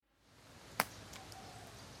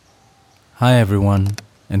Hi everyone,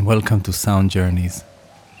 and welcome to Sound Journeys,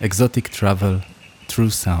 exotic travel through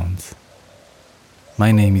sounds.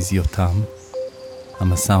 My name is Yotam.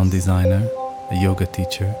 I'm a sound designer, a yoga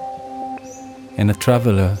teacher, and a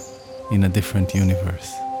traveler in a different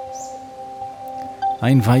universe. I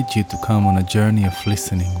invite you to come on a journey of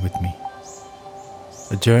listening with me,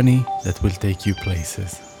 a journey that will take you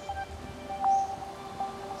places.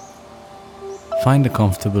 Find a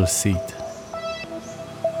comfortable seat.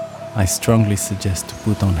 I strongly suggest to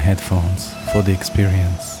put on headphones for the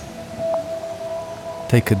experience.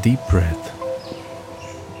 Take a deep breath,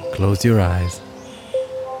 close your eyes,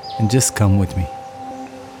 and just come with me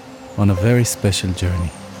on a very special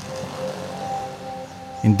journey.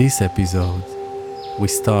 In this episode, we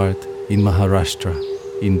start in Maharashtra,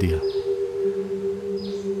 India,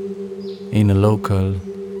 in a local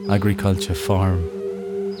agriculture farm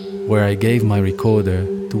where I gave my recorder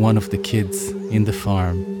to one of the kids in the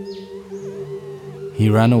farm. He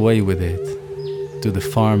ran away with it to the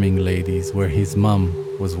farming ladies where his mom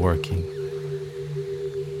was working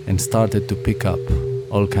and started to pick up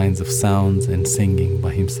all kinds of sounds and singing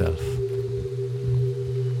by himself.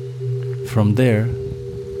 From there,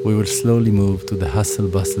 we will slowly move to the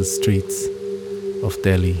hustle-bustle streets of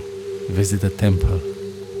Delhi, visit a temple,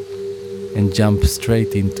 and jump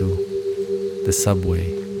straight into the subway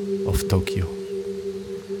of Tokyo.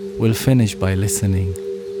 We'll finish by listening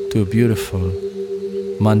to a beautiful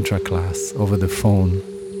mantra class over the phone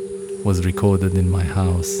was recorded in my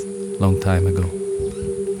house long time ago.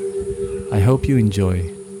 I hope you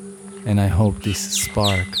enjoy, and I hope this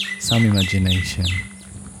spark some imagination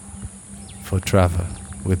for travel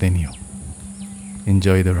within you.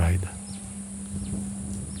 Enjoy the ride.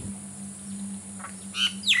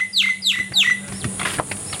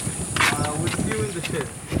 We'll see you in the shed.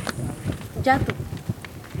 जातो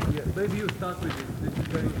Yeah, maybe you start with this. This is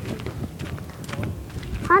very easy.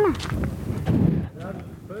 हाँ ना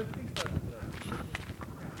First thing start with that.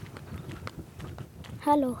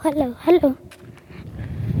 Hello hello hello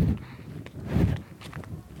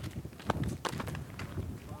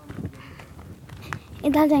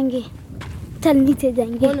इधर जाएंगे चल नीचे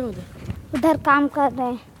जाएंगे उधर काम कर रहे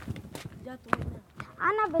हैं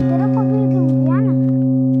आना बे तेरे को भी दूंगी आना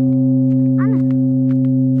आना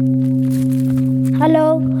हेलो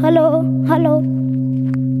हेलो हेलो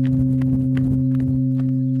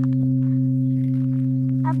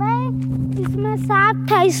अबे इसमें सांप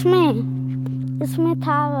था इसमें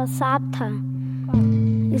था सांप था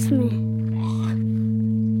इसमें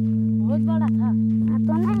बहुत बड़ा था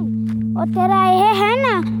तो नहीं वो तेरा ये है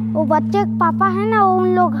ना वो बच्चे के पापा है ना वो उन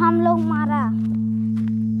लोग हम लोग मारा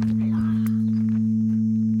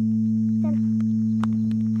चल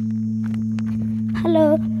हेलो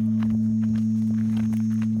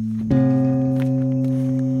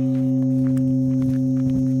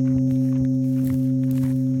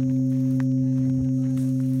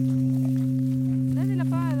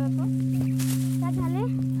क्या झाले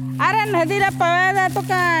अरे नदीला पवायला जातो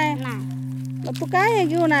काय नाही मग तू काय हे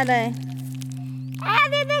घेऊन आलाय ए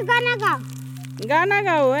दीदी गाना गा गाणं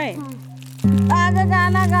गाव आहे अगं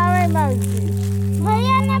गाणं गाव आहे मावशी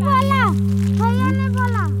भैया ने बोला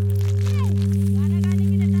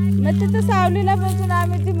मग तिथं सावलीला बसून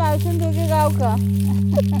आम्ही ती मावशीन दोघी गाव का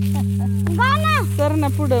गाना कर ना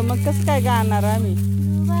पुढं मग कसं काय गाणार आम्ही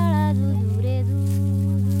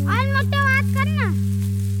आणि मोठे वाद कर ना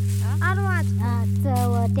आवाज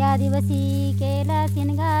त्या दिवशी केला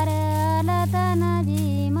शिनगार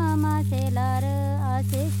लतनजी मामा शेलार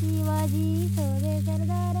असे शिवाजी सोवे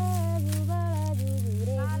सरदार जुबाळा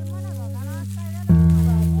जुजुरे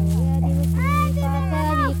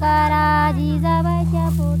विकारा जिजाबाईच्या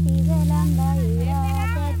पोटी जलांदा हिरा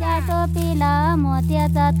त्याच्या टोपीला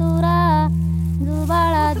मोत्याचा तुरा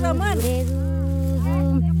जुबाळा जुजुरे जुजू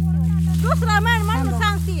दुसरा म्हण म्हणून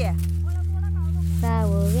सांगतीये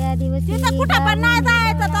सहाव्या दिवशी तिथं कुठं पण नाही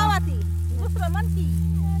जायचं तेव्हा ती दुसरं म्हणती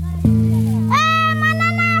मला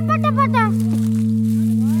ना पटापट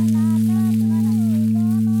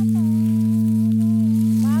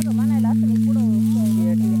मागं म्हणायला असं मी पुढं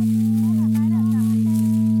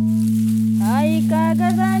आई का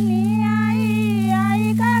गजानी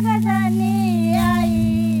आई का गजानी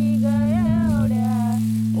आई गयवड्या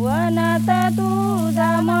वनात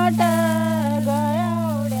तुझा मठ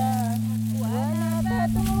गयवड्या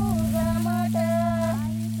वनात तुझा मठ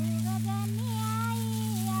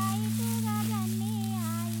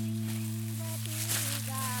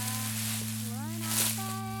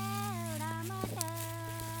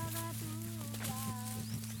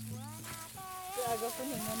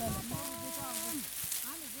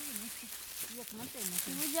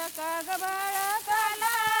तुझ्या का ग बाळ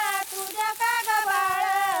काला तुझ्या का ग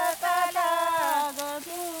बाळ काला ग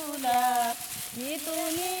तुला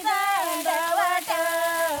इथून दांडवट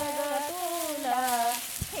ग तुला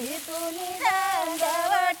इथून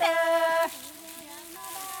दांडवट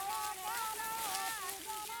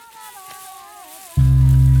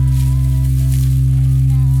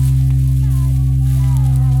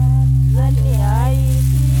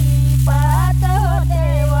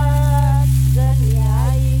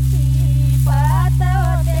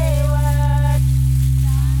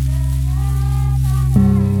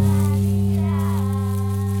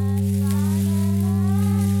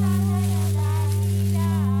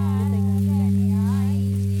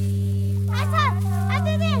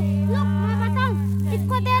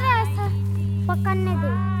पकड़ने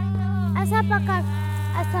दे ऐसा पकड़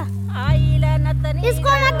ऐसा आईला नतनी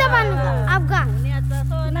इसको मत दबाने का आपका पुण्याचा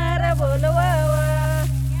सोनार बोलवावा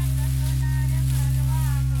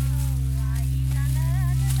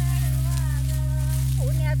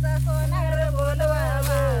पुण्याचा सोनार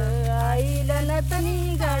बोलवावा आईला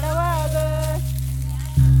नतनी घडवाग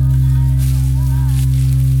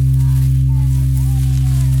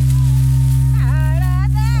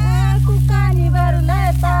कुकानी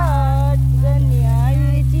भरलं ताट जणी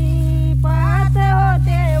आईची पात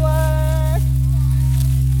होते वाट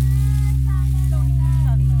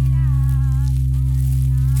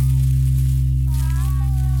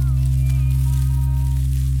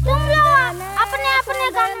तुम लोग अपने अपने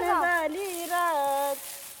गाने गाओ झाली रात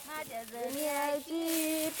माझ्या जणी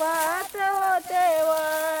आईची पात होते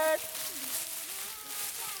वाट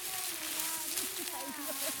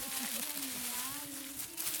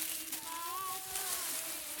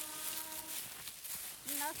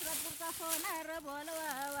नसरतपूरचा सोनार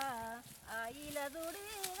बोलवावा आईला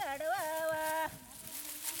जोडी घडवावा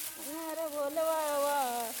सोनार बोलवावा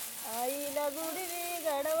आईला जोडी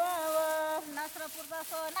घडवावा नसरतपूरचा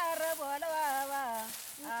सोनार बोलवावा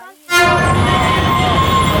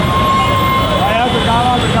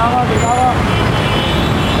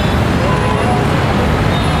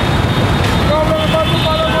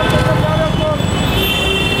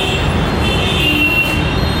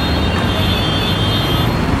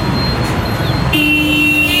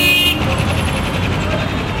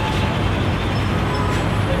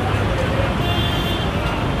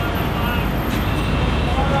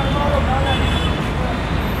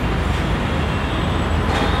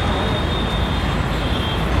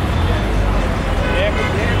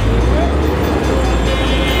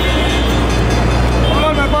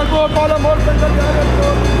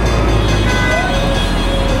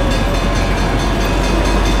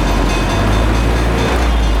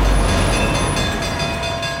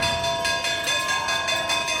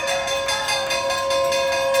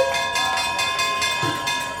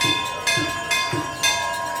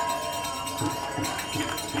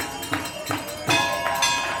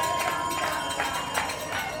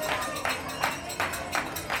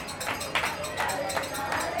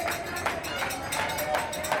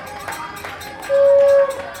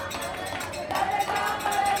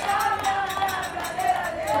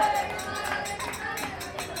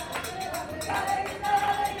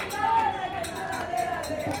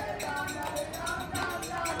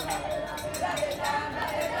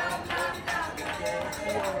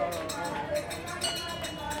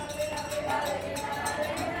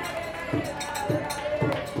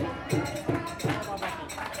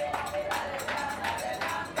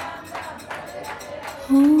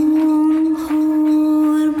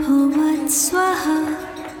भूर्भुवस्वः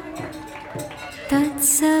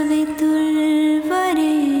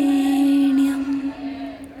तत्सवितुर्वरेण्यं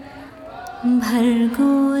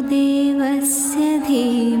भर्गो देवस्य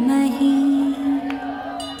धीमहि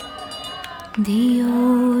धियो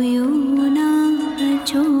यो न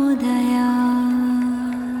प्रचोदयात्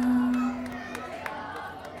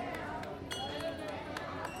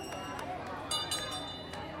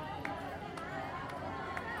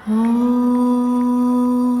ॐ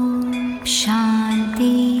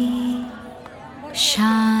शान्ति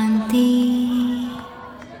शान्ति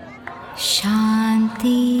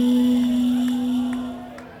शान्ति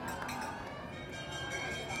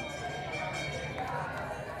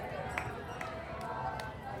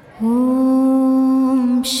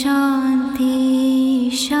ॐ शान्ति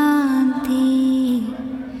शान्ति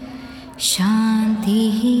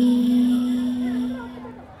शान्तिः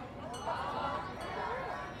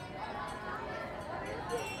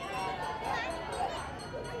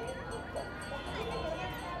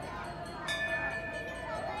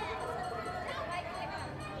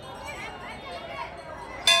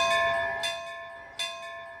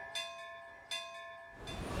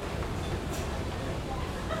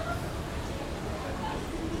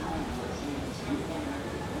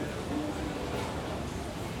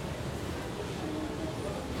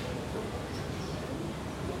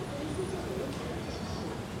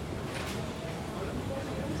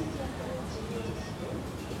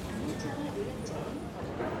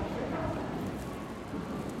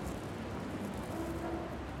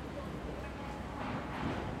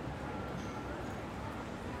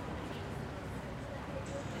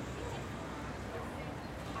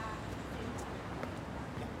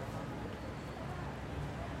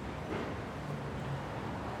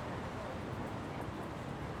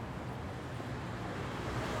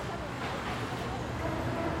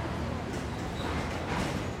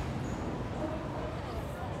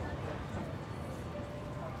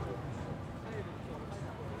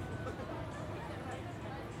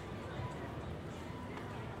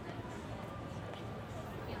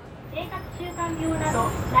管病など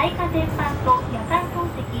内科全般と夜間透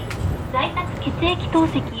析、在宅血液透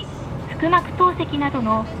析、腹膜透析など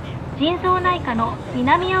の腎臓内科の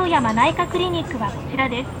南青山内科クリニックはこちら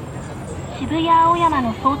です。渋谷青山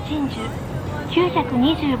の総鎮守、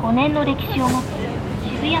925年の歴史を持つ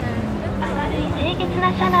渋谷、明るい清潔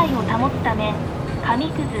な車内を保つため、紙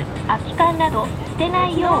くず、空き缶など捨てな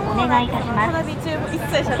いようお願いいたします。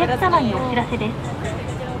お客様にお知らせです。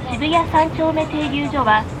渋谷3丁目停留所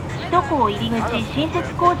は首都高入り口新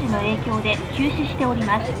設工事の影響で休止しており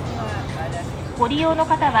ます。ご利用の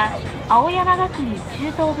方は青山学院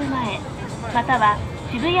中等部前、または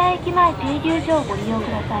渋谷駅前停留所をご利用く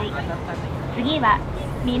ださい。次は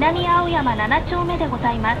南青山7丁目でご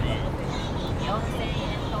ざいます。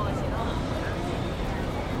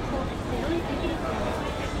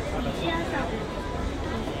西麻布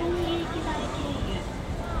六本木駅前経由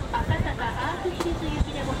赤坂アークヒルズ行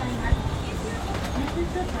きでございます。This is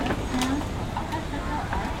the bus bound 赤坂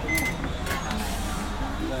アークヒルズ。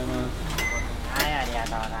はい、ありがと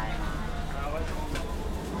うございます。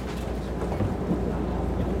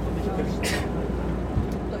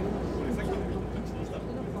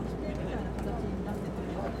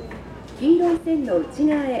黄色い線の内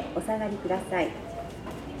側へお下がりください。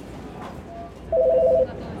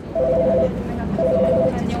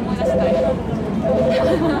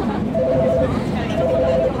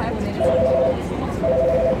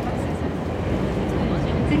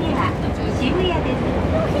次は渋谷です。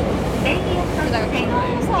レイリアス線、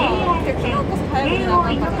JR 線、京王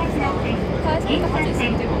井の頭線、銀座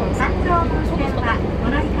線、三蔵門線はお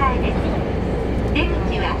乗り換えです。出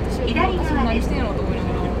口は左側です。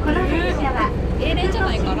この電車は英連じゃ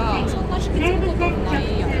ないからそんな引き継ぐこともない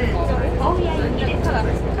やんか。大谷行きです。ただ帰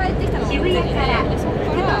ってきたのが渋谷からそこ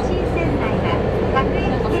から新線内は各駅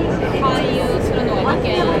停車です。勧誘するのが2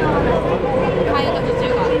件勧誘が途中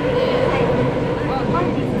があって本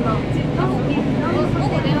日も午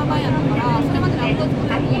後電話番やったからそれまでにアップロード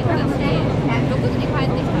も言ったし6時に帰っ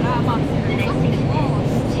てきたらまあ遅くても7時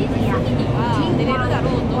過ぎには出れるだろ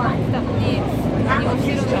うと思ってたのに何をし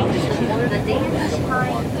てるんだろう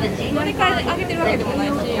乗り換え上げてるわけでもない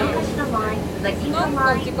しなんか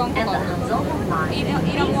時間かかるイ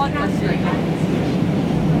ラもあったし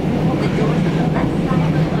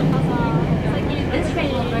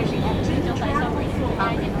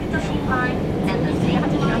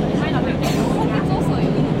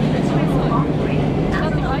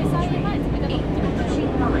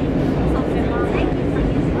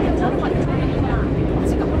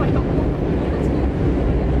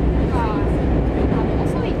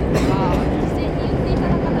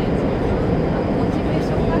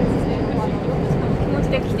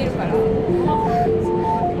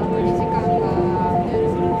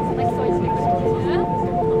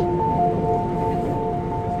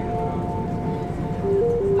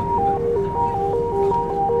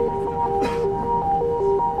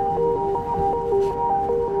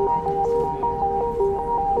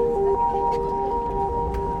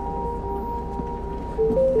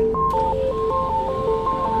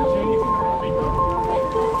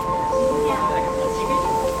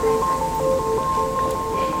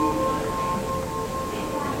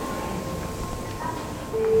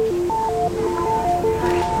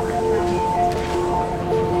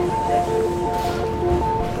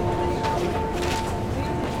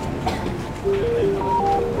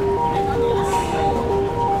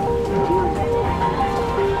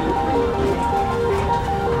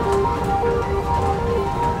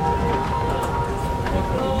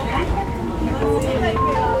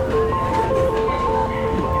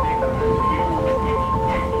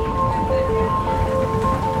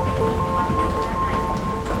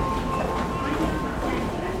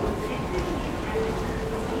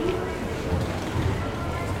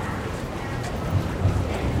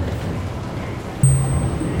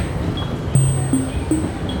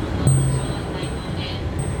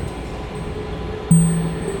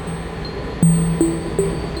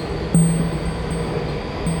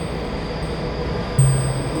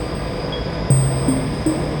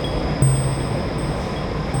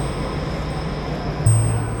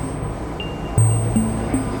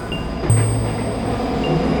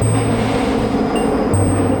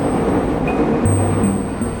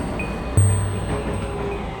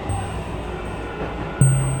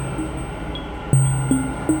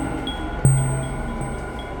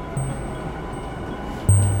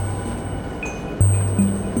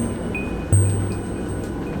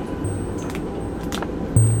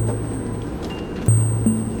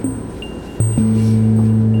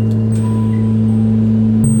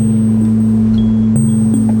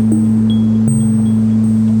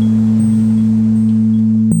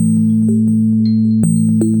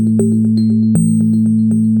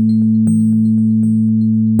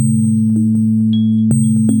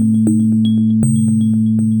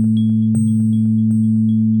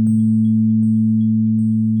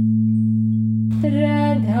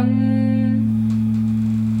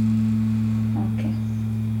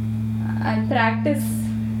I'll practice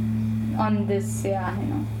on this, yeah, I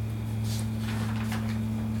know.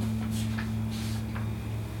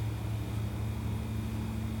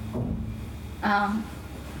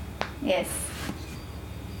 Yes.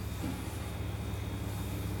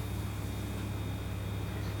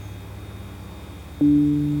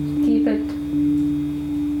 Keep it.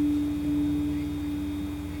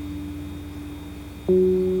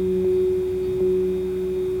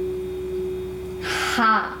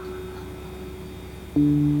 Ha.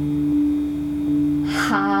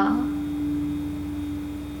 Ha.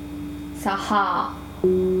 Saha.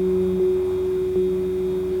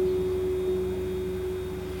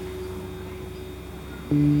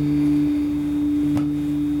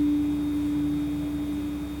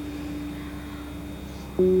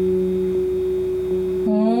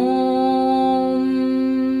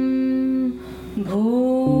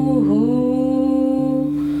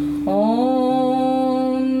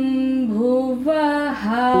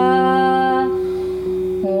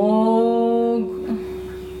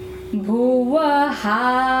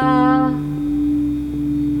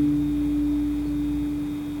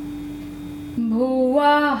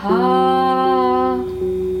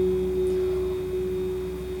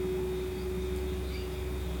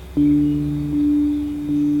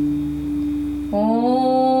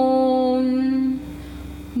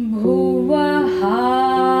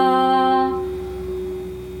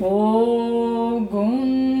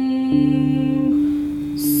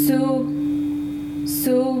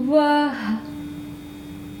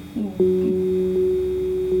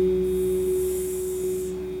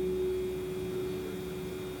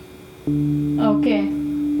 Okay.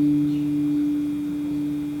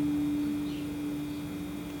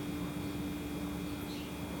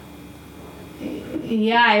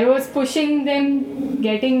 Yeah, I was pushing them,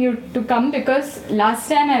 getting you to come because last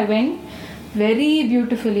time I went, very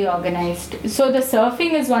beautifully organized. So the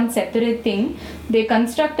surfing is one separate thing. They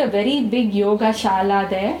construct a very big yoga shala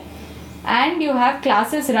there, and you have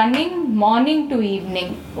classes running morning to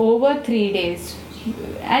evening over 3 days,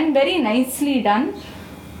 and very nicely done.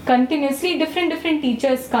 Continuously different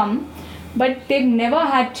teachers come, but they've never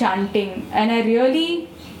had chanting, and I really,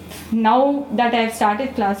 now that I've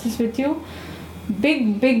started classes with you,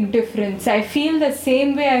 big difference. I feel the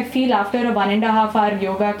same way I feel after a 1.5 hour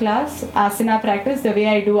yoga class, asana practice, the way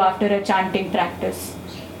I do after a chanting practice.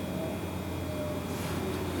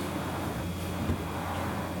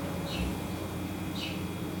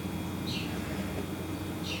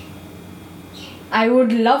 I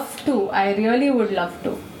would love to, I really would love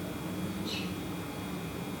to.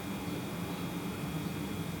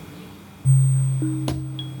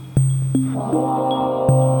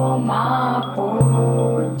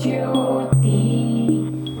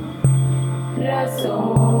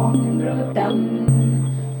 Rasomrutam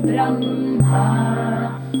Brahma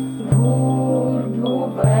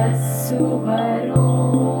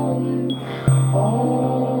Bhurvasuvarom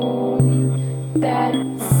Om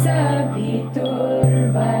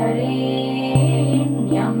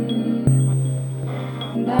Tatsaviturvarenyam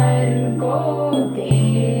Bhargo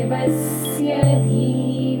Devasya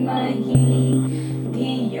Dhimahi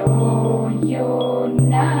Dhiyo Yo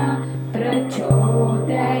Na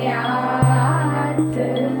Prachodayat.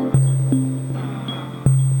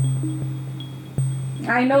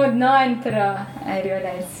 I know Antara, I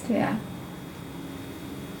realized, yeah.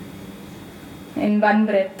 In one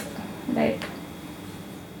breath, right?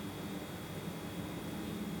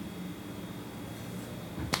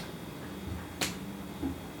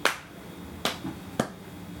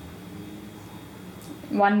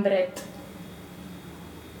 One breath.